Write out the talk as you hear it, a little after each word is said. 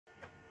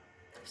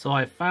So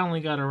I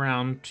finally got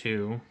around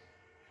to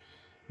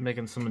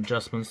making some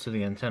adjustments to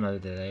the antenna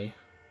today.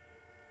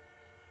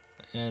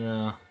 And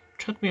it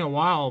took me a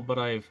while, but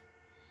I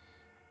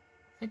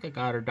think I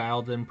got her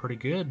dialed in pretty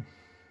good.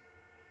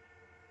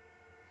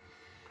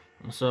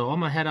 So I'm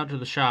gonna head out to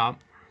the shop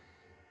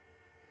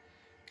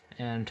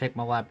and take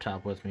my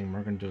laptop with me, and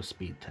we're gonna do a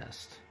speed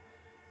test.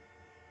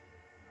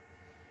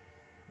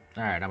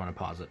 Alright, I'm gonna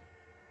pause it.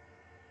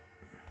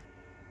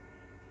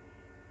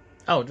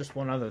 Oh, just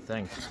one other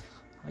thing.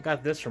 I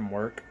got this from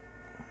work.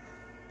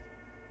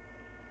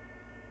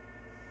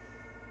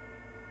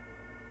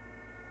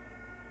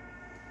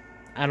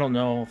 I don't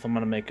know if I'm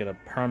gonna make it a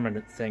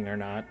permanent thing or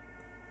not,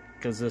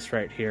 because this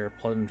right here,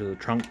 plugged into the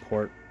trunk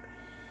port,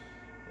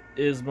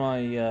 is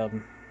my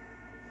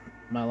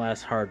my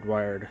last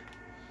hardwired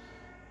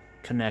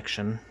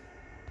connection.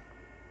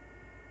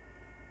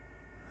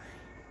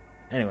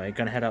 Anyway,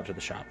 gonna head out to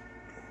the shop.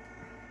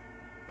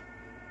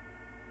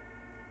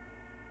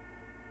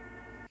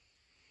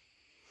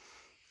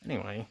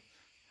 Anyway,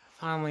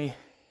 finally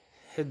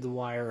hid the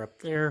wire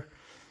up there,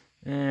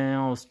 and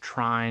I was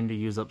trying to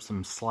use up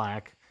some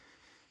slack.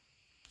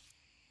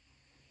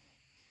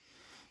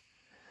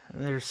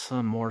 There's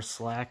some more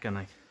slack, and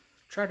I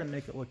try to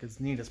make it look as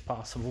neat as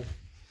possible.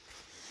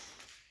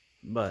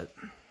 But,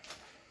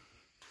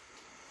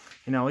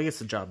 you know, it gets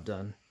the job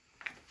done.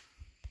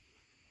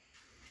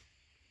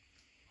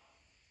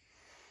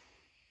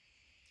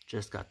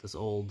 Just got this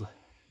old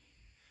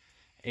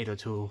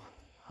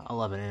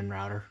 802.11n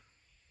router.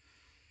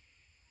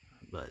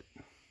 But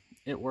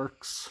it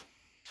works.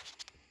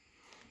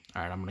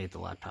 Alright, I'm gonna get the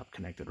laptop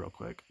connected real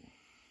quick.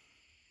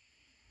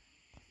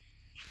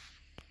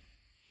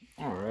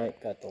 Alright,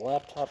 got the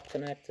laptop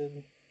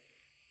connected.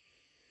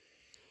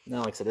 Now,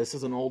 like I said, this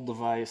is an old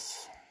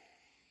device.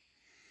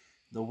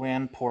 The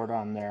WAN port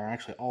on there,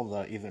 actually all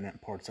the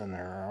Ethernet ports on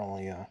there are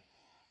only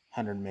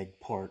 100 meg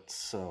ports,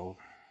 so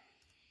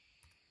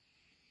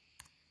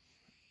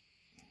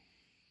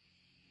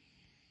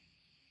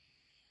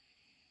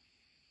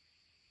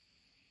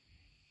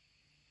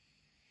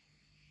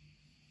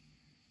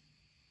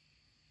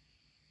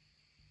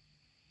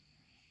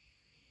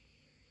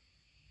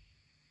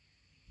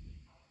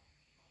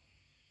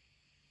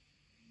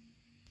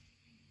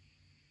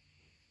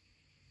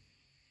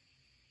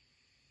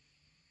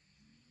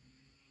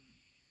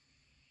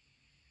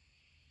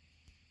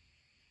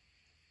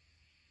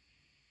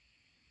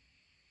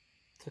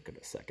took it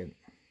a second.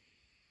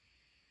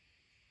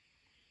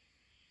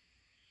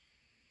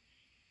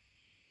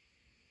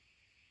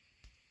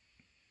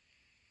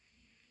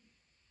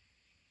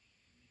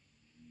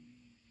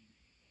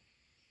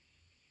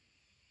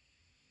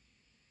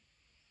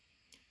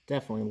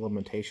 Definitely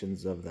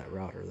limitations of that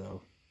router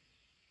though.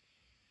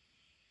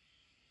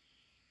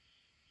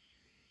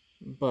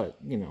 But,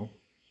 you know,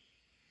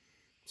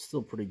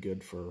 still pretty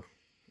good for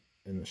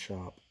in the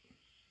shop.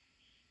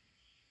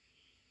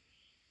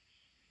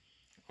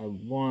 I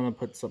want to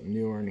put something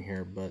newer in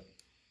here, but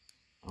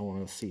I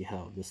want to see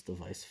how this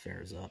device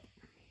fares up.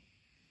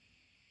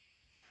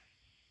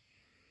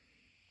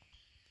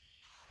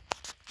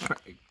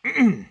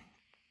 Alright.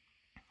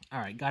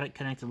 Alright, got it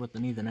connected with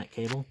an Ethernet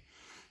cable.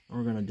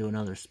 We're going to do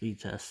another speed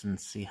test and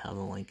see how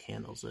the link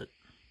handles it.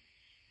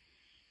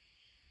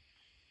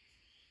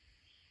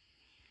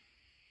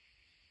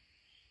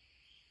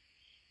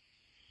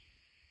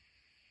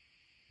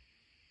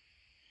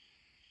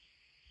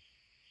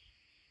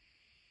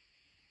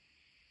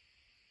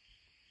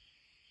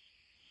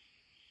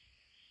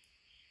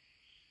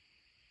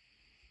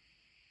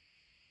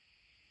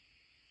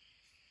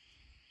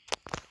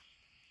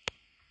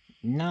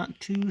 Not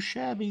too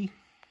shabby.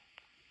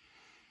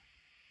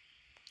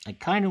 I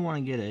kind of want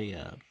to get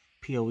a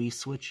PoE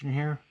switch in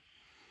here,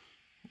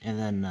 and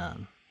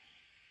then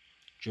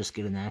just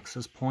get an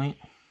access point.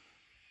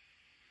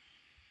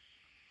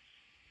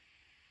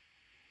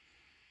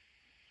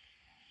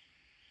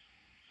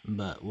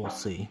 But we'll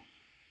see.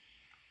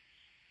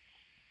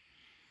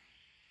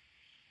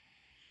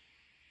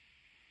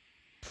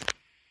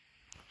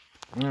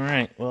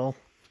 Alright, well,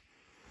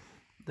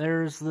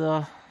 there's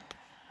the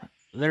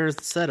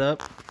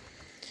setup.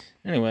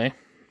 Anyway,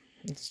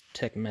 it's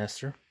Tech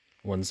Master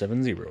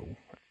 170.